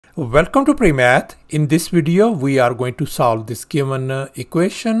Welcome to PreMath. In this video, we are going to solve this given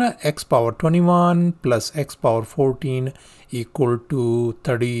equation x power 21 plus x power 14 equal to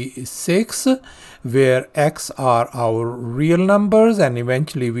 36, where x are our real numbers, and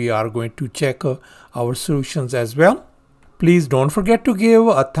eventually we are going to check our solutions as well. Please don't forget to give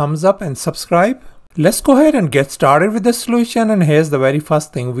a thumbs up and subscribe. Let's go ahead and get started with the solution, and here's the very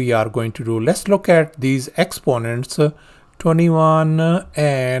first thing we are going to do. Let's look at these exponents 21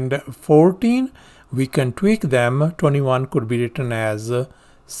 and 14. We can tweak them. 21 could be written as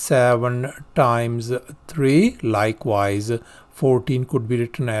 7 times 3. Likewise, 14 could be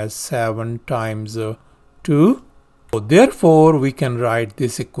written as 7 times 2. So therefore, we can write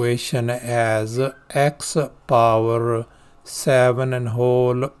this equation as x power 7 and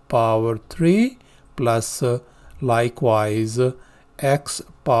whole power 3 plus likewise x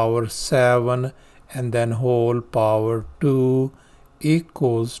power 7 and then whole power 2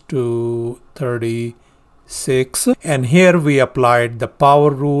 equals to 36. And here we applied the power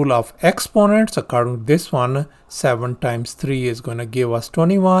rule of exponents. According to this one, 7 times 3 is going to give us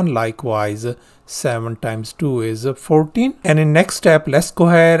 21. Likewise, 7 times 2 is 14. And in next step, let's go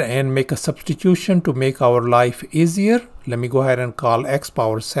ahead and make a substitution to make our life easier. Let me go ahead and call x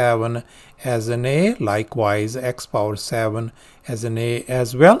power 7 as an a. Likewise, x power 7 as an a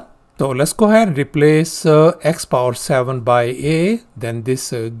as well. So let's go ahead and replace x power 7 by a. Then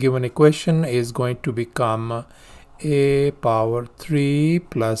this given equation is going to become a power 3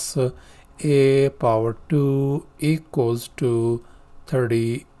 plus a power 2 equals to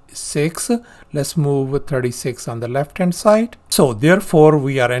 36. Let's move 36 on the left hand side. So therefore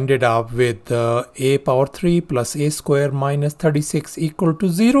we are ended up with a power 3 plus a square minus 36 equal to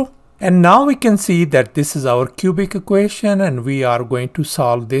 0. And now we can see that this is our cubic equation, and we are going to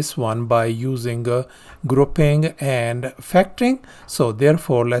solve this one by using grouping and factoring. So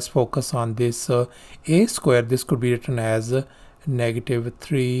therefore, let's focus on this a square. This could be written as negative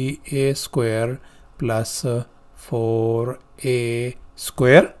 3a square plus 4a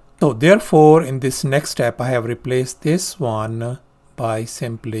square. So therefore, in this next step, I have replaced this one by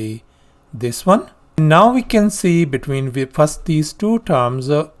simply this one. Now we can see between first these two terms,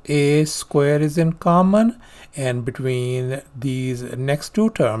 a square is in common, and between these next two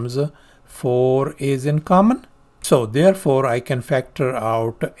terms, 4 is in common. So therefore I can factor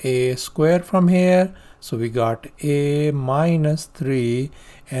out a square from here. So we got a minus 3,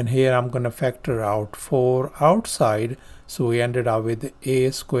 and here I'm going to factor out 4 outside. So we ended up with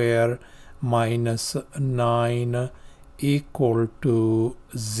a square minus 9 equal to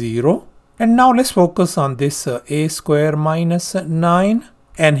 0. And now let's focus on this a square minus 9.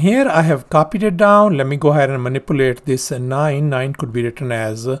 And here I have copied it down. Let me go ahead and manipulate this 9. 9 could be written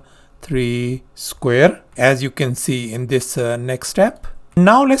as 3 square, as you can see in this next step.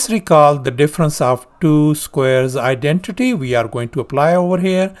 Now let's recall the difference of two squares identity we are going to apply over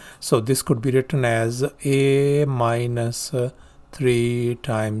here. So this could be written as a minus 3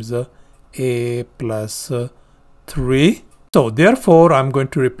 times a plus 3. So therefore, I'm going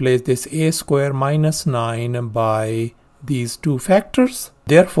to replace this a square minus 9 by these two factors.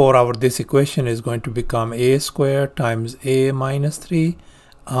 Therefore, this equation is going to become a square times a minus 3.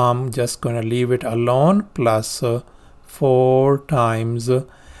 I'm just going to leave it alone, plus 4 times.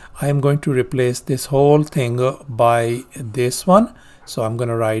 I'm going to replace this whole thing by this one. So I'm going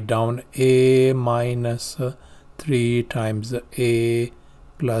to write down a minus 3 times a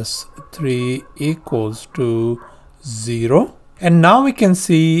plus 3 equals to 0. And now we can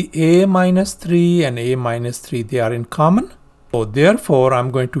see a minus 3 and a minus 3, they are in common. So therefore I'm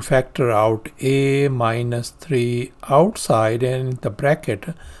going to factor out a minus 3 outside, and in the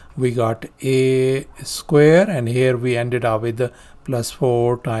bracket we got a square, and here we ended up with plus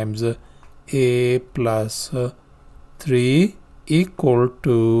 4 times a plus 3 equal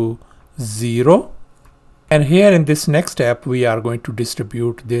to 0. And here in this next step we are going to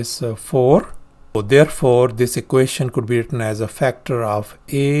distribute this 4. So therefore, this equation could be written as a factor of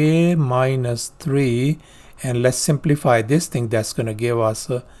a minus 3, and let's simplify this thing. That's going to give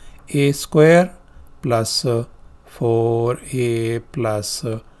us a square plus 4a plus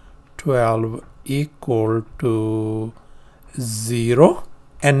 12 equal to 0.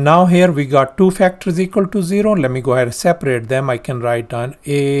 And now here we got two factors equal to 0. Let me go ahead and separate them. I can write down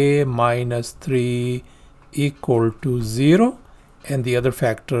a minus 3 equal to 0. And the other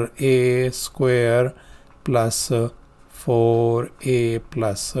factor a square plus 4a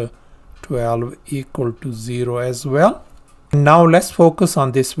plus 12 equal to 0 as well. Now let's focus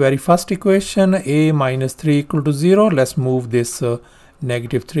on this very first equation, a minus 3 equal to 0. Let's move this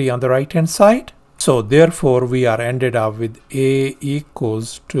negative 3 on the right hand side. So therefore we are ended up with a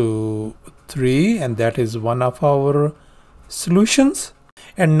equals to 3, and that is one of our solutions.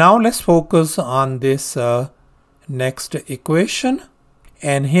 And now let's focus on this next equation.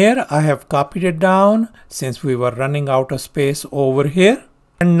 And here I have copied it down since we were running out of space over here.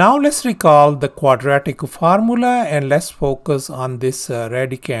 And now let's recall the quadratic formula, and let's focus on this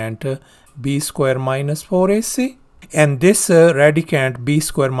radicand b square minus 4ac. And this radicand b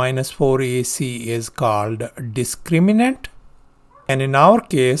square minus 4ac is called discriminant. And in our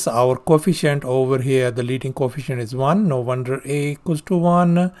case, our coefficient over here, the leading coefficient is 1. No wonder a equals to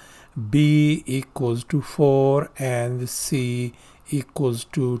 1, b equals to 4, and c equals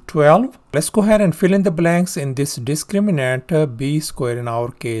to 12. Let's go ahead and fill in the blanks in this discriminant. B square in our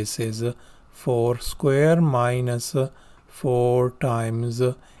case is 4 square minus 4 times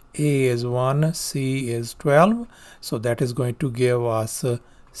a is 1, c is 12. So that is going to give us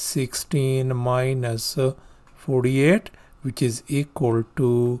 16 minus 48, which is equal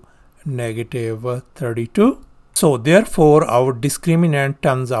to negative 32. So therefore our discriminant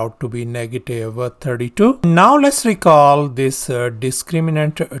turns out to be negative 32. Now let's recall this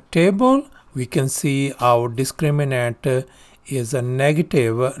discriminant table. We can see our discriminant is a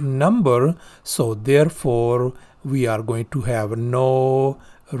negative number. So therefore we are going to have no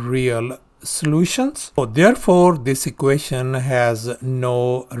real solutions. So therefore this equation has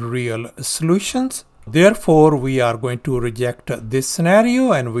no real solutions. Therefore we are going to reject this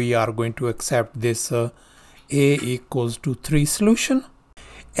scenario, and we are going to accept this a equals to 3 solution.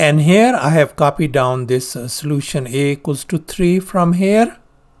 And here I have copied down this solution a equals to 3 from here.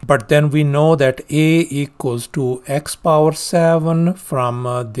 But then we know that a equals to x power 7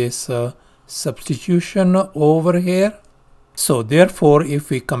 from this substitution over here. So therefore if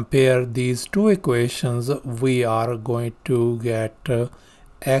we compare these two equations, we are going to get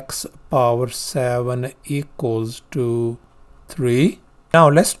x power 7 equals to 3. Now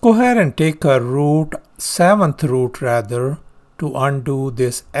let's go ahead and take a root, 7th root rather, to undo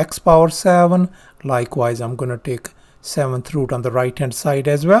this x power 7. Likewise, I'm going to take 7th root on the right hand side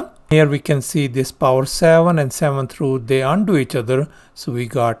as well. Here we can see this power 7 and 7th root, they undo each other. So we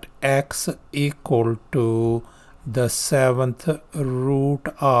got x equal to the 7th root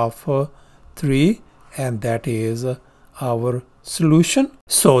of 3, and that is our solution.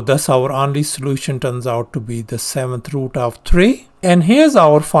 So thus our only solution turns out to be the 7th root of 3. And here's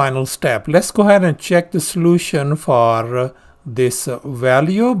our final step. Let's go ahead and check the solution for this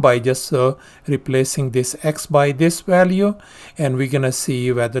value by just replacing this x by this value, and we're gonna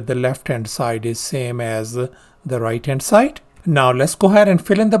see whether the left hand side is same as the right hand side. Now let's go ahead and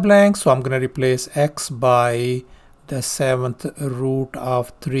fill in the blanks. So I'm gonna replace x by the 7th root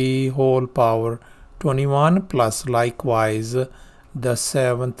of 3 whole power 21 plus likewise the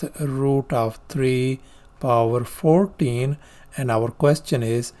 7th root of 3 power 14, and our question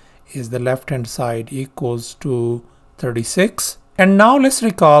is the left hand side equals to 36? And now let's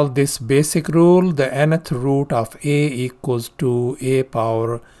recall this basic rule, the nth root of a equals to a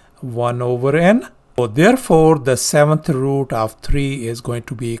power 1 over n. So therefore the 7th root of 3 is going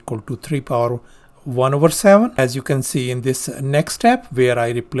to be equal to 3 power 1 over 7. As you can see in this next step where I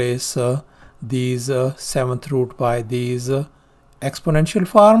replace these 7th root by these exponential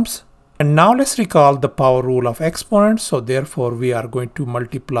forms. And now let's recall the power rule of exponents. So therefore we are going to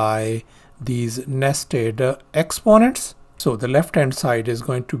multiply these nested exponents. So the left hand side is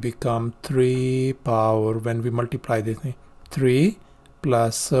going to become 3 power, when we multiply this 3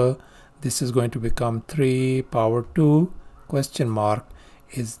 plus this is going to become 3 power 2 question mark,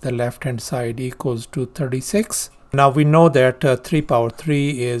 is the left hand side equals to 36. Now we know that 3 power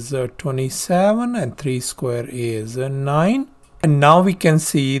 3 is 27 and 3 square is 9. And now we can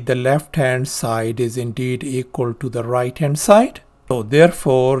see the left hand side is indeed equal to the right hand side. So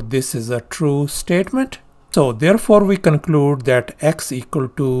therefore this is a true statement. So therefore we conclude that x equal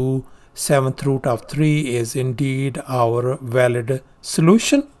to 7th root of 3 is indeed our valid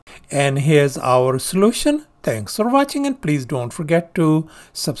solution. And here's our solution. Thanks for watching, and please don't forget to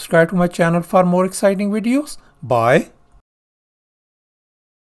subscribe to my channel for more exciting videos. Bye.